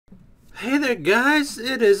Hey there guys,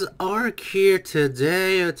 it is Ark here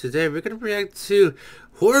today. Today we're gonna react to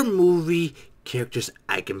horror movie Characters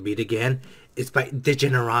I Can Beat Again. It's by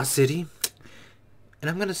Degenerosity.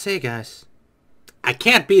 And I'm gonna say guys, I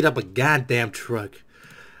can't beat up a goddamn truck.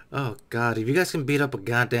 Oh god, if you guys can beat up a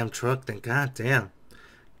goddamn truck, then goddamn.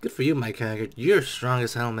 Good for you, Mike Haggard. You're strong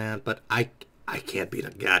as hell, man, but I can't beat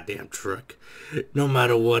a goddamn truck. No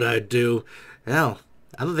matter what I do. Hell,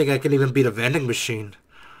 I don't think I can even beat a vending machine.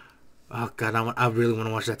 Oh god, I really want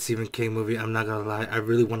to watch that Stephen King movie. I'm not gonna lie, I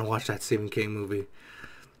really want to watch that Stephen King movie.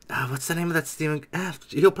 What's the name of that Stephen?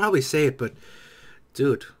 He'll probably say it, but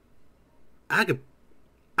dude, I'm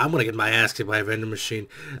gonna get my ass kicked by a vending machine.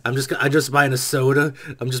 I'm just buying a soda.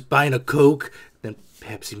 I'm just buying a Coke. Then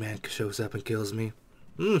Pepsi Man shows up and kills me.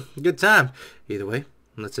 Good time. Either way,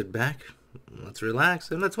 let's sit back, let's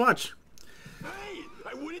relax, and let's watch.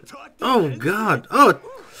 Oh god.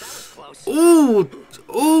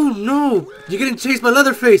 Oh no! You're getting chased by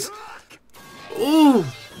Leatherface! Oh!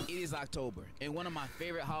 It is October, and one of my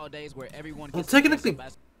favorite holidays where everyone Well, technically,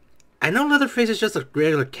 I know Leatherface is just a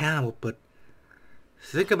regular cannibal, but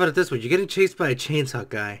think about it this way. You're getting chased by a chainsaw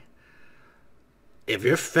guy. If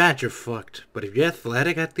you're fat, you're fucked. But if you're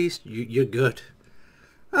athletic, at least, you're good.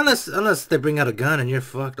 Unless they bring out a gun and you're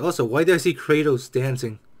fucked. Also, why do I see Kratos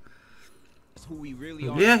dancing? Who we really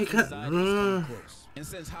are. Yeah, he got... And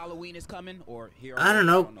since Halloween is coming, or here I don't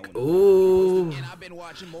know. Ooh. And I've been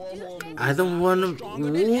watching more horror movies. I don't want to.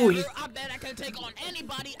 Ooh. I bet I can take on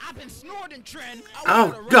anybody. I've been snorting trend.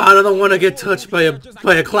 Oh god, I don't want to get touched by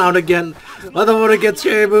a clown again. I don't want to get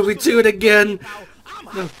Scary Movie 2 again.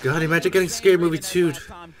 Oh god, imagine getting Scary Movie 2.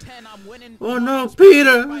 Oh no,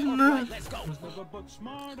 Peter! No.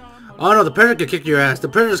 Oh no, the Predator can kick your ass. The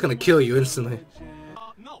Predator's gonna kill you instantly.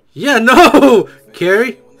 Yeah, no!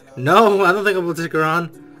 Carrie? No, I don't think I'm gonna take her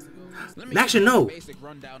on. Actually, no.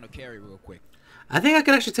 I think I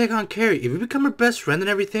could actually take on Carrie. If you become her best friend and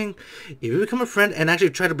everything, if you become a friend and actually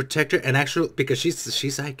try to protect her and actually, because she's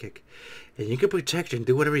psychic, and you can protect her and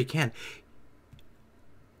do whatever you can.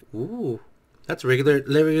 Ooh, that's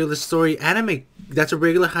regular story anime. That's a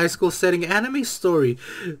regular high school setting anime story.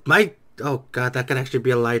 Oh god, that could actually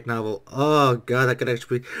be a light novel. Oh god, that could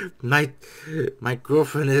actually be my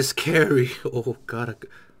girlfriend is Carrie. Oh god.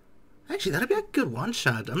 Actually, that'd be a good one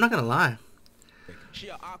shot. I'm not gonna lie. She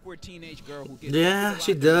an awkward teenage girl who gets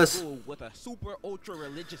she does. With a super ultra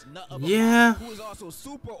religious nut of a who is also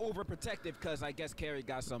super overprotective because I guess Carrie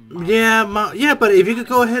got some. Yeah, but if you could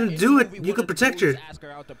go ahead and do it, you could protect her. Ask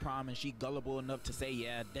her out to prom and she gullible enough to say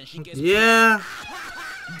yeah. Then she gets. Yeah.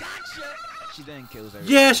 Gotcha. She then kills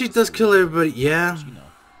everybody. Yeah, she does kill everybody. Yeah. You know,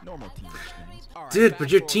 normal teenage things. Dude,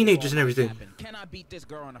 but you're teenagers and everything. Can I beat this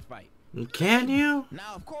girl in a fight? Can you?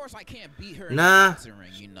 Now, of course, I can't beat her. Nah.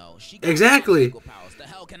 Ring, you know. Exactly. The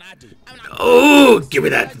hell can I do? Oh, give me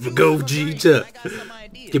that Vegeta.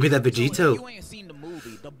 Give me that Vegito. You ain't seen the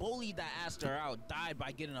movie. The bully that asked her out died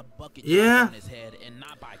by getting a bucket on his head and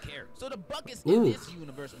not by Carrie. So the buckets in this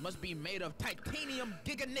universe must be made of titanium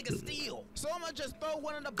giga nigga steel. So I'm gonna just throw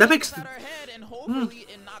one of the buckets at her head and hopefully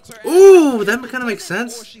it knocks her Ooh, that kind of makes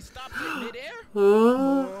sense. She stops in midair.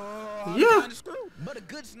 Yeah. But a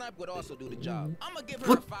good snipe would also do the job. I'm gonna give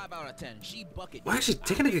her a 5 out of 10. She bucket. Well, actually,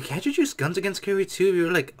 technically, can't you use guns against Carrie too if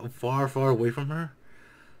you're like far away from her?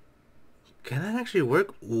 Can that actually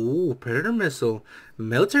work? Ooh, Predator missile.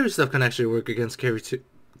 Military stuff can actually work against Carrie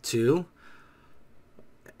too.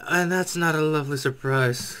 And that's not a lovely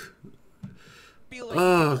surprise.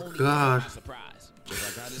 Oh god.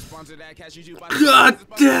 God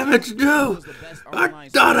damn it, no! I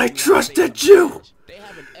thought I trusted you!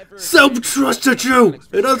 Self-trusted you!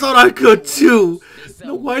 And I thought I could too!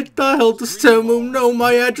 Now why the hell does Temu know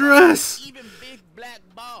my address?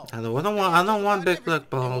 I don't want big black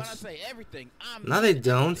balls. No, they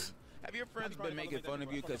don't.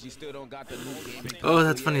 Oh,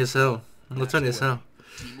 that's funny as hell. That's funny as hell.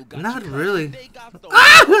 Not really.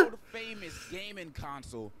 Ah! Famous gaming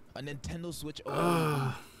console, a Nintendo Switch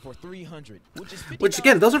for $300, which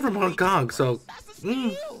again, those are from Hong Kong, so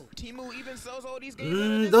Temu even sells all these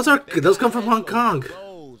games. those come from Hong Kong.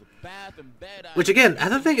 Which again,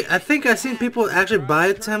 I think I've seen people actually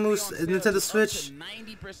buy Temu's Nintendo Switch.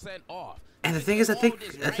 And the thing is, I think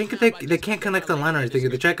they can't connect online or anything. If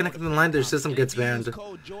they try connecting online, their system gets banned.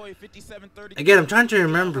 Again, I'm trying to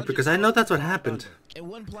remember because I know that's what happened. And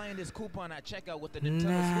when playing this coupon at checkout with the Nintendo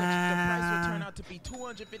Switch, the price will turn out to be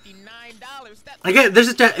 $259. Again,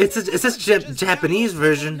 it's a Japanese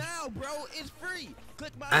version.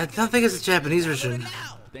 I don't think it's a Japanese version.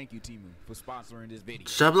 Thank you, Temu, for sponsoring this video.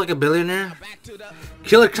 Shop like a billionaire.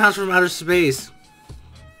 Killer clowns from outer space.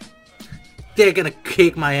 they're gonna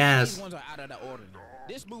kick my ass. These ones are out of the ordinary.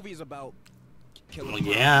 This movie is about Well,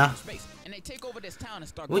 yeah. space, and they take over this town and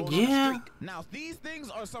start Well, going on yeah. a streak. Now, these things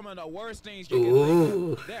are some of the worst things you can think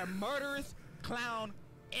Ooh. of. They're murderous, clown,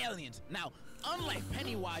 aliens. Now, unlike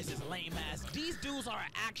Pennywise's lame ass, these dudes are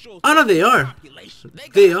an actual Oh, no, they are. population. They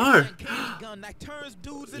got a are. candy gun that turns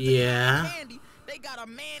dudes into Yeah. candy. They got a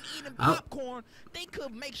man eating I'll- popcorn. They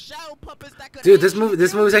could make shadow puppets that could Dude, this actually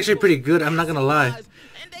movie's kill actually pretty people good. I'm not gonna lie.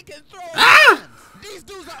 and they can throw Ah! guns. These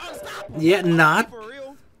dudes are unstoppable. Yeah, not. For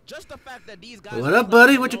real. Just the fact that these guys What up,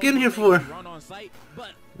 buddy? What you getting here for? run on sight,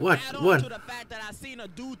 but What? add on What? to the fact that I seen a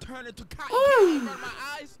dude turn into cotton Ooh. candy in front of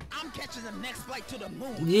my eyes, I'm catching the next flight to the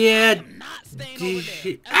moon. Yeah. I'm not staying over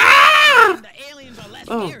there. Ah! The aliens are less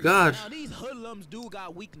Oh, scary. gosh. Now these hoodlums do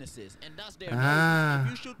got weaknesses, and that's their Ah. noses. If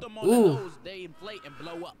you shoot them on Ooh. the nose, they inflate and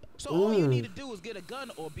blow up. So all you Ooh. need to do is get a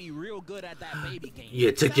gun or be real good at that baby game.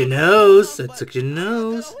 You took your Sounds nose. dumb, I but took your I'm not gonna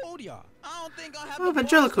nose. hold y'all. I don't think I'll have Oh, the balls to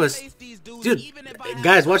ventriloquist. face these dudes, Dude, even if I have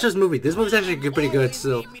guys, to. watch this movie. This movie's actually pretty good Always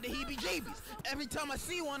still. gave me the heebie-jeebies. Every time I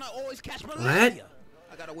see one, I always catch What? malaria.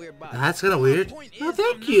 I got a weird body. That's kinda My weird. point Oh, is,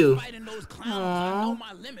 thank I'm you. Not fighting those clowns. I know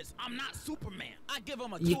my limits. I'm not Superman. I give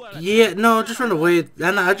them a 2 out of 10. Yeah, no, just run away.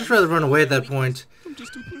 I'd just rather run away at that point. I'm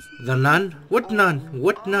just too pussy. The nun? What nun?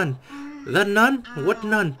 What nun? The nun? What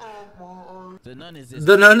nun? The nun is this.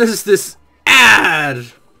 The nun is this ad.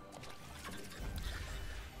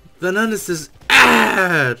 The nun is this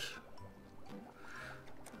ad.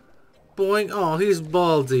 Boing. Oh, he's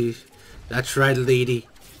baldy. That's right, lady.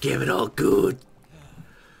 Give it all good.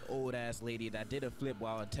 Old ass lady that did a flip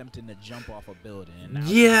while attempting to jump off a building. And now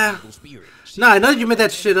Yeah. she's an evil spirit. No, I know you made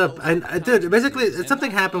that shit up. I did. Basically,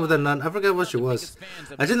 something happened with a nun. I forgot what she was.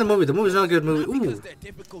 I seen the movie. The movie's not a good movie. Not because Ooh. they're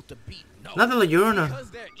difficult to beat. No. Nothing like Urna.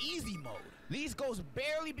 Because they're easy mode. These ghosts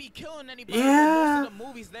barely be killing anybody Yeah. in most of the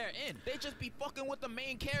movies they're in. They just be fucking with the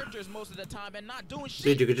main characters most of the time and not doing shit.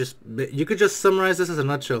 Dude, you could just summarize this as a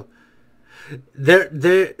nutshell.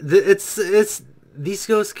 It's these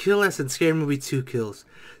ghosts kill as in Scary Movie 2 kills.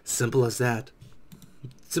 Simple as that.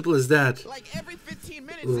 Simple as that. Like every 15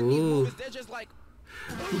 minutes in these Ooh. movies, they're just like,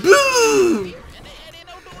 Boom! and they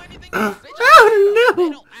don't do anything else. They just Oh they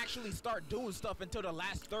no! don't actually start doing stuff until the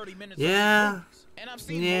last 30 minutes Yeah. of the movies. And I've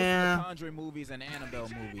seen Yeah. most of the Conjuring movies and Annabelle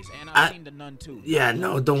movies, and I've seen The Nun too. Yeah,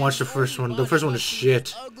 no, don't watch the first one. The first one is shit.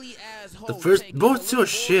 The first- Ugly-ass hoe both taking a two are little boy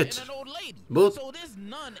shit. and an old lady. Both- So this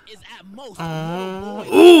nun is at most a little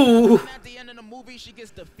boy. Ooh! And at the end of the movie, she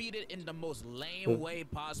gets defeated in the most lame way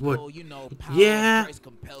possible. What? You know, power Yeah. of Christ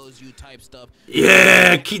compels you type stuff.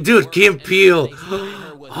 Yeah, dude, Key and And Peele. they spray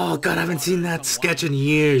her with Oh god, I haven't water seen and that some sketch in wine.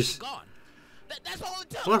 years. She's gone. That's all it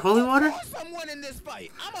tells What, holy water? Of course I'm winning this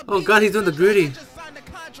fight. I'm a Oh beast. god, he's doing the gritty. I just signed a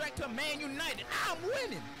contract to Man United. I'm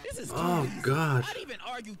winning. This is Oh too easy. god. I'd even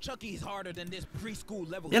argue Chucky's harder than this preschool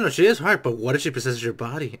level. Yeah, no, she is hard, but what if she possesses your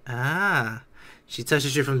body? Ah, she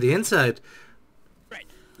touches you from the inside. Right.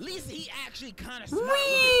 At least he actually kind of smart with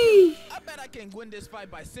Whee! it. I bet I can win this fight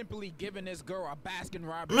by simply giving this girl a Baskin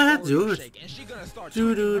Robbins Man, do Oreo it. shake, and she gonna start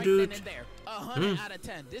Do, training right do, then do. and there. 100 out of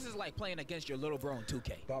 10. This is like playing against your little bro in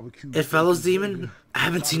 2K. It follows Demon? I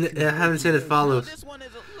haven't seen it. I haven't seen it Now, follows. this one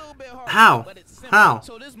is a little bit hard, How? but it's simple. How?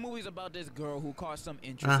 So this movie's about this girl who caught some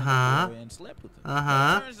interest Uh-huh. in the boy and slept with him.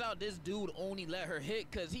 Uh-huh. But turns out this dude only let her hit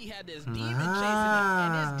because he had this demon Ah. chasing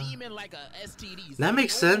him, and this demon like a STD. That So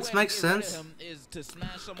makes the only sense, way to makes get rid of sense. him is to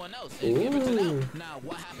smash someone else and give it to them. Ooh. Now,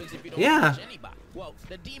 what happens if you don't Yeah. catch anybody? Well,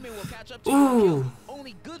 the demon will catch up to you and kill Ooh. you.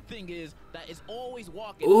 Only good thing is that it's always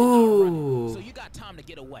walking and not running, Ooh. so you got time to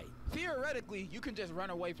get away. Theoretically, you can just run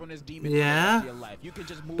away from this demon Yeah. for the rest of your life. You can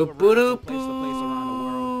just move Ba- around ba- from place to place around the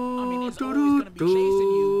world. I mean, it's do- always gonna be do-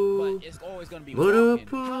 chasing you, but it's always gonna be ba- walking.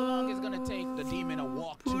 ba- How long is it gonna take the demon to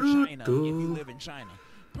walk to ba- China do- if you live in China?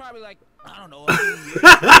 Probably like, I don't know, a few years,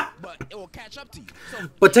 but it will catch up to you. So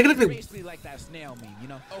But technically- it's basically like that snail meme, you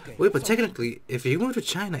know? Okay. Wait, but so- technically, if you move to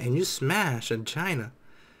China and you smash in China,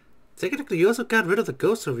 technically you also got rid of the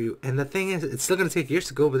ghost over you. And the thing is, it's still gonna take years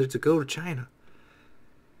to go over there to go to China.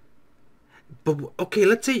 But okay,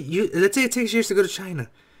 let's say it takes years to go to China.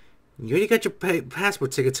 You already got your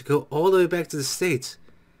passport ticket to go all the way back to the States.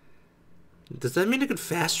 Does that mean you could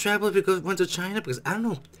fast travel if you went to China? Because I don't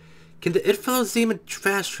know. Can the It Follows Demon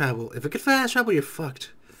fast travel? If it could fast travel, you're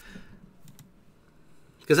fucked.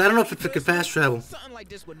 Because I don't know if it could fast travel. Something like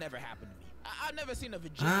this would never happen to me. I've never seen a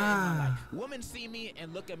vagina in my life. Ah. Women see me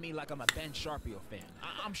and look at me like I'm a Ben Sharpio fan.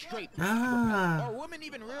 I'm straight. Ah. Are women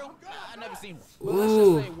even real? I've never seen one. But let's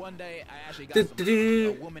Ooh. just say one day I actually got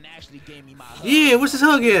Du-du-du. a woman actually gave me my hug. Yeah, what's this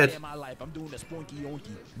hug at? In my life, I'm doing the spunky yonky.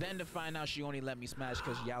 Then to find out she only let me smash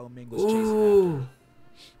because Yao Ming was chasing Ooh.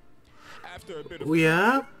 after a bit of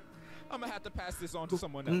Yeah? I'm gonna have to pass this on to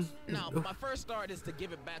someone else. Now, my first start is to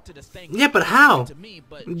give it back to the stank. Yeah, but how? To me,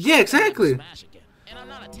 but yeah, exactly. Smash again. And I'm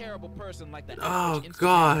not a terrible person like that. Oh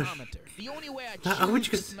gosh. The only way I choose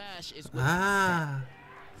to smash is with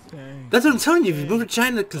that's what I'm telling you. If you move to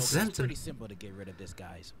China, consent. It's pretty simple to get rid of this,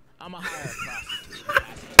 guys. I'm gonna hire a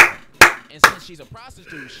prostitute. And since she's a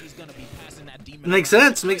prostitute, she's gonna be passing that demon. Makes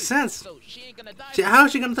sense. Makes sense. So she ain't gonna die. How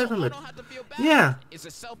is she gonna die from it? Yeah. It's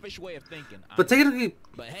a selfish way of thinking. But technically.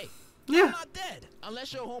 But hey. Yeah. I'm not dead.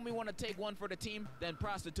 Unless your homie want to take one for the team, then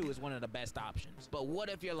prostitute is one of the best options. But what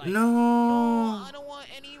if you're like, no, I don't want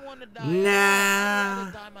anyone to die. Nah.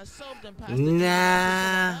 I'd die myself than pass the team to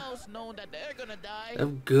someone else, knowing that they're gonna die.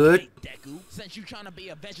 I'm good. Hey, Deku, since you trying to be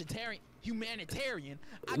a humanitarian,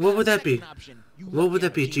 what would that be? What would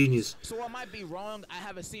that be, genius? So I might be wrong. I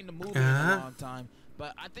haven't seen the movie in a long time,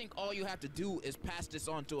 but I think all you have to do is pass this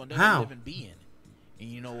on to another living being. And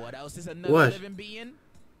you know what else is another living being?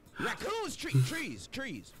 Raccoons, trees.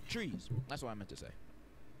 That's what I meant to say.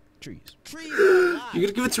 Trees. Trees are alive. You're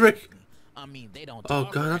gonna give it to Rick. I mean, they don't. Oh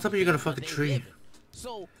God, on top of you're gonna fuck a tree.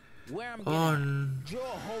 So where I'm getting drill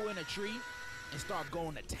a hole in a tree and start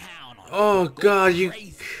going to town on it. Oh God, you.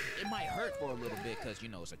 It might hurt for a little bit because you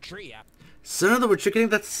know it's a tree. So in other words, you're getting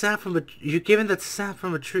that sap from a. You're giving that sap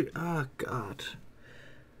from a tree. Oh God.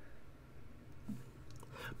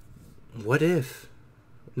 What if?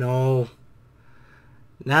 No.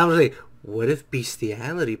 Now I'm like, what if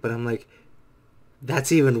bestiality? But I'm like,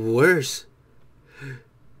 that's even worse.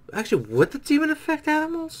 Actually, would the demon affect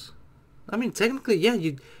animals? I mean, technically, yeah,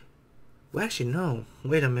 you... Well, actually, no.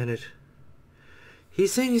 Wait a minute.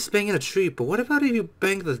 He's saying he's banging a tree, but what about if you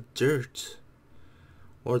bang the dirt?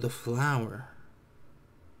 Or the flower?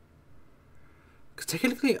 Because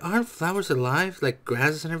technically, aren't flowers alive? Like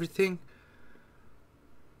grasses and everything?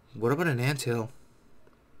 What about an anthill?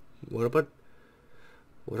 What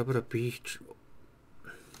about a beach?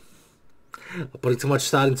 I'm putting too much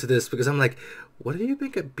thought into this because I'm like, what if you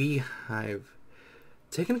make a beehive?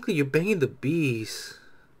 Technically, you're banging the bees.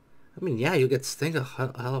 I mean, yeah, you'll get stung a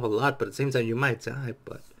hell of a lot, but at the same time, you might die,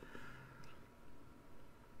 but...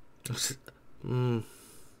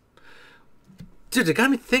 Dude, it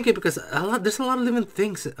got me thinking because there's a lot of living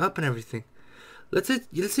things up and everything. Let's say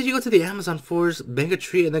you go to the Amazon forest, bang a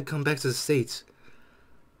tree, and then come back to the States.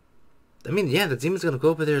 I mean, yeah, the demon's gonna go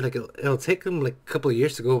over there. Like it'll take them like a couple of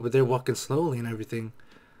years to go over there, walking slowly and everything.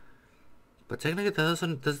 But technically,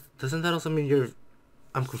 doesn't that also mean you're?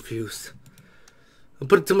 I'm confused. I'm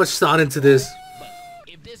putting too much thought into this. But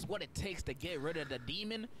if this is what it takes to get rid of the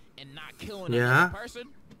demon and not killing another person,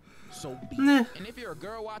 so be it. And if you're a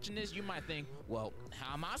girl watching this, you might think, well,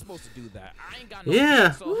 how am I supposed to do that? I ain't got no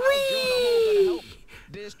yeah. so how's drilling a hole gonna help me?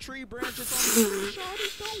 There's tree branches on the shorty,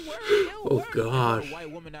 don't worry. Oh gosh. White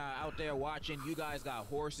women out there watching, you guys got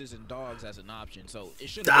horses and dogs as an option, so it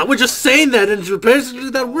should. I was just saying that, and basically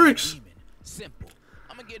that works. Simple.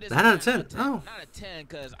 I'm gonna give this 9 out of 10. Oh. Not a 10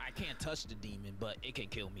 because I can't touch the demon, but it can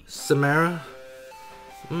kill me. Samara.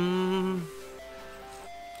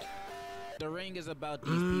 The Ring is about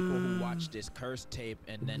these people who watch this cursed tape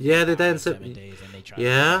and then they died in 7 days and they try to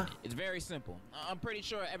find it. It's very simple. I'm pretty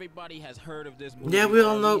sure everybody has heard of this movie. Yeah, we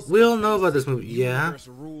all know about this movie. Yeah.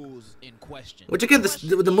 Rules in question. Which again,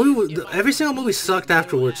 the movie, every single movie sucked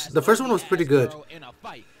afterwards. The first one was pretty good. And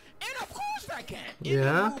of course I can.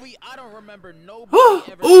 Yeah. In the movie, I don't remember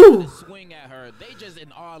nobody ever trying to swing at her. They just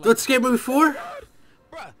in awe like, what's Scary Movie 4?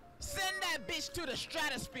 Bruh, send that bitch to the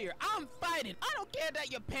stratosphere. I'm fighting. I don't care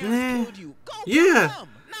that your parents killed you. Go kill them,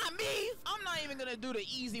 not me. I'm not even gonna do the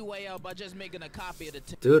easy way out by just making a copy of the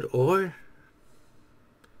dude, or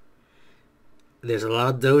there's a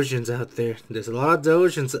lot of dojins out there. There's a lot of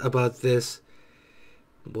dojins about this.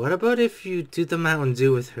 What about if you do the Mountain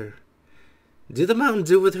Dew with her? Do the Mountain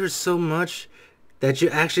Dew with her so much that you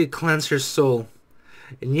actually cleanse her soul.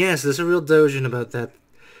 And yes, there's a real dojin about that.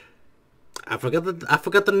 I forgot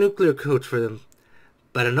the nuclear code for them,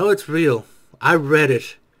 but I know it's real. I read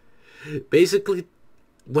it. Basically,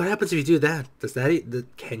 what happens if you do that? Does that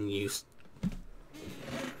can you?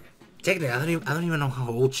 Technically, I don't even know how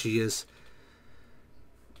old she is.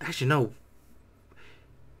 Actually, no.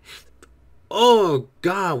 Oh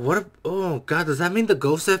God, oh God, does that mean the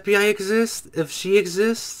ghost FBI exists? If she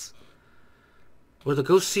exists, or the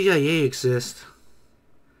ghost CIA exists?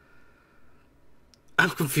 I'm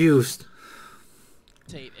confused.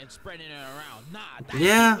 And spreading it around. Nah,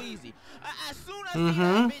 that's too easy. As soon as I see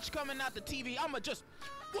that bitch coming out the TV, I'ma just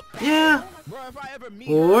Bro, if I ever meet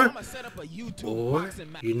her, I'ma set up a YouTube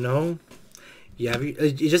boxing match. You know,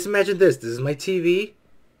 you just imagine this. This is my TV.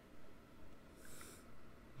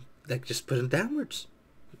 Like, just put it downwards.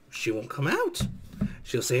 she won't come out.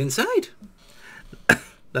 She'll stay inside.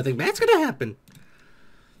 Nothing bad's gonna happen.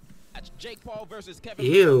 Jake Paul versus Kevin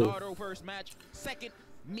Leonardo first match. Second,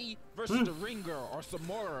 me versus the Ring Girl or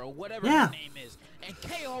Samora or whatever her name is, and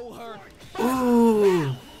KO her.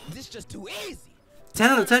 Ooh. This just too easy. 10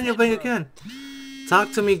 out of 10, you'll bang again.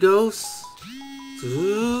 Talk to me, Ghost. This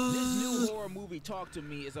new horror movie, Talk to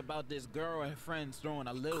Me, is about this girl and friends throwing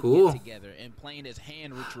a little get together and playing this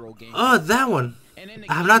hand ritual game. Oh, that one.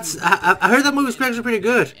 I have not. I heard that movie's actually pretty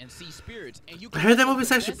good. I heard that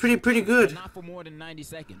movie's actually pretty good. Not for more than 90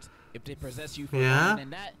 seconds. If they possess you for yeah.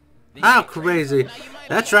 than that, how crazy.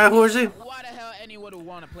 That's right, Horsey. Why the hell anyone would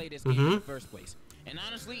want to play this game in the first place? And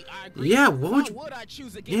honestly, I agree. Yeah, what would I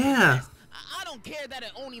choose against I don't care that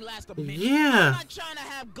it only lasts a minute. Yeah. I'm not trying to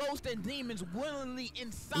have ghosts and demons willingly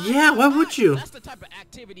inside. Yeah, why would you? That's the type of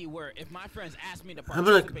activity where if my friends ask me to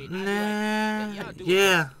participate, I'm like, nah, like,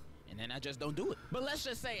 yeah. And then I just don't do it. But let's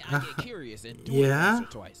just say I get curious and do it once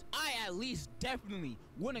or twice. I at least definitely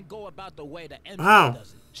wouldn't go about the way that MC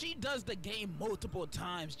does it. She does the game multiple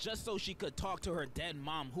times just so she could talk to her dead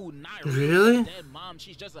mom, who not really a dead mom.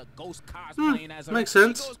 She's just a ghost cosplaying as her. Makes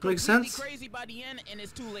sense. Makes sense. Crazy by the end, and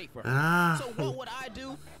it's too late for her. So what would I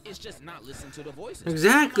do? Is just not listen to the voices.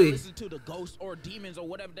 Exactly. I'm not listen to the ghosts or demons or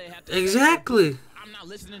whatever they have to exactly. say. I'm not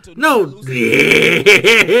listening to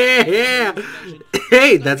yeah.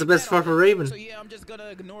 Hey, that's the best part for Raven. So yeah, I'm just gonna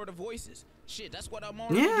ignore the voices. Shit, that's what I'm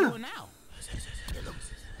already doing now.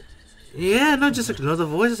 Yeah, no, just ignore the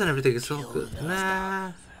voices and everything. It's all good.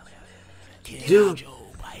 Nah.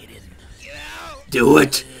 Do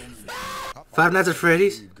it. Five Nights at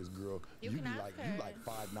Freddy's.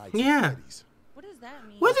 Yeah. What does that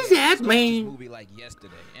mean? What does that mean? Movie like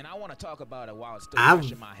yesterday, and I want to talk about it while it's still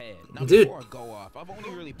fresh in my head. Now, dude. Before I go off, I've only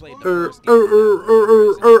really played the first game.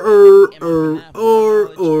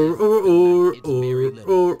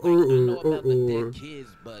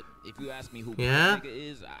 If you ask me who Nigga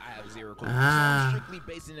is, I have zero clue. So I'm strictly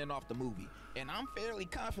basing it off the movie, and I'm fairly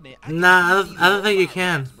confident. I don't think you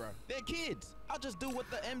can. They're kids. I'll just do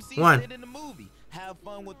what the MC did in the movie. Have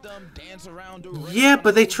fun with them, dance around. Yeah,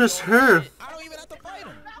 but they trust her. I don't even have to fight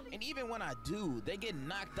them. And even when I do, they get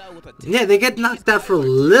knocked out with a yeah, they get knocked out for a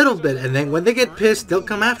little bit, and then when they get pissed, they'll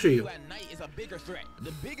come after you.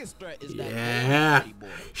 The biggest threat is that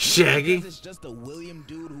Shaggy. It's just a William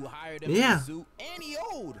dude who hired him in a suit, and he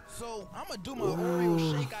old. So I'm gonna do my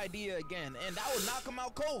Oreo shake idea again, and that would knock him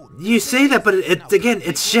out cold. You say that, but again,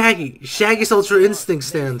 it's Shaggy. Shaggy's Ultra Instinct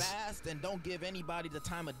stands. And don't give anybody the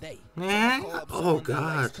time of day. Oh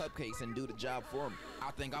God. Cupcakes and do the job for me. I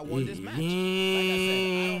think I won this match. Like I said,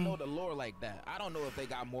 I don't know the lore like that. I don't know if they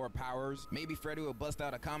got more powers. Maybe Freddy will bust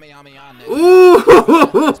out a Kamehameha next. Ooh.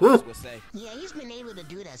 Yeah, he's been able to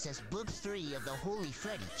do that since Book 3 of the Holy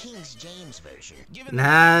Freddy, King James version.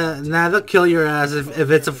 Nah, they'll kill your ass if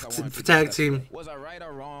it's a tag team. Was I right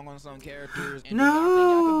or wrong on some characters?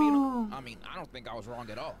 No. I mean, I don't think I was wrong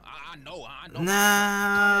at all. I know.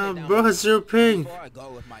 Nah, bro has 0 ping.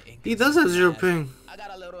 He does have 0 ping. I got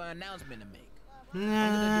a little announcement to make.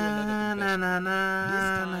 Nah.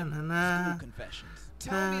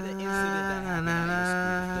 Tell me the incident that happened at your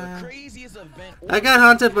school. The craziest event. I got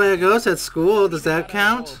haunted by a ghost at school. Does that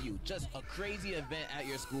count? Just a crazy event at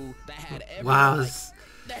your school that had everything. Wow.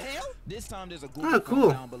 The hell? This time there's a Google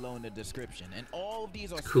cool. down below in the description, and all of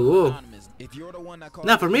these are cool. anonymous. If you're the one that called,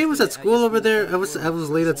 now for me, it was at school over there. I was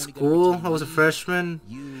late at school. I was a freshman.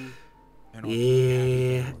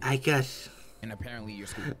 Yeah, I got. And apparently your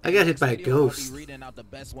school. I got hit by a ghost. Reading out the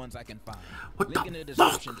best ones I can find. What Link the in the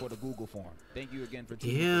description fuck? for the Google form. Thank you again for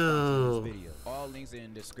tuning in to this video. All links are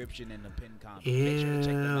in the description and the pinned comment. Make sure to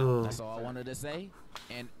check them out. That's all I wanted to say.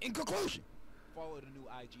 And in conclusion, follow the new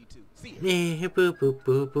IG too. See ya. Boop, boop,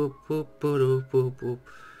 boop, boop, boop, boop, boop, boop.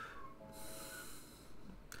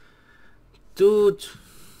 Dude.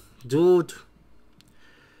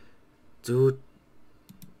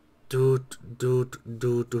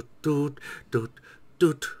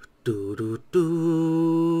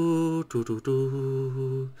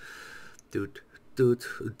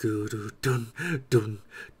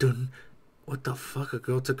 What the fuck? A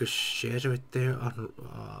girl took a shit right there on.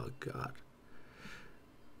 Oh God.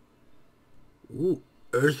 Ooh,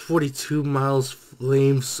 Earth 42 miles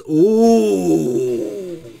flames.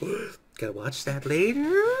 Ooh, gotta watch that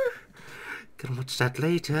later.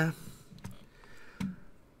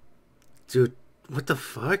 Dude, what the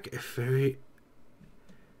fuck?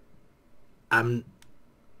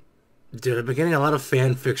 Dude, I've been getting a lot of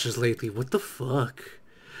fan fictions lately. What the fuck?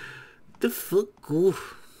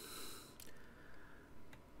 Oof.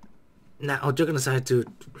 Now, all joking aside, dude.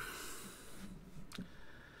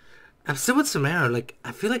 I'm still with Samara. Like,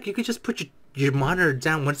 I feel like you could just put your monitor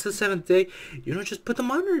down. Once the 7th day, you know, just put the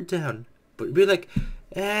monitor down. But be like,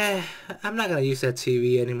 I'm not gonna use that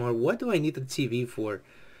TV anymore. What do I need the TV for?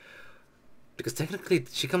 Because technically,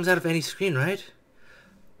 she comes out of any screen, right?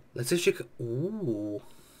 Let's see if she... Ooh.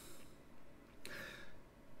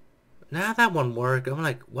 Nah, that won't work. I'm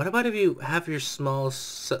like, what about if you have your small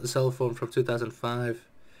cell phone from 2005?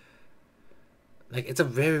 Like, it's a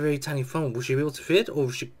very, very tiny phone. Would she be able to fit? Or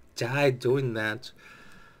would she die doing that?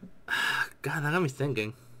 God, that got me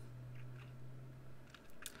thinking.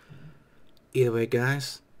 Either way,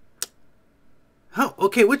 guys. Oh,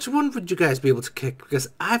 okay, which one would you guys be able to kick? Because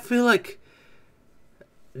I feel like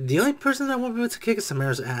the only person that I won't be able to kick is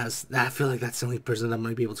Samara's ass. I feel like that's the only person that I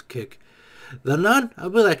might be able to kick. The nun, I'll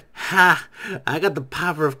be like, ha! I got the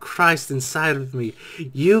power of Christ inside of me.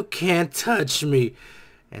 You can't touch me.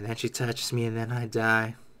 And then she touches me and then I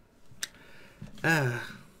die.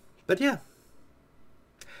 But yeah.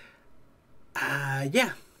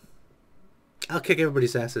 Yeah. I'll kick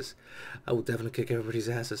everybody's asses. I will definitely kick everybody's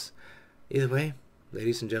asses. Either way,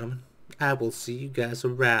 ladies and gentlemen, I will see you guys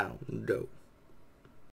around.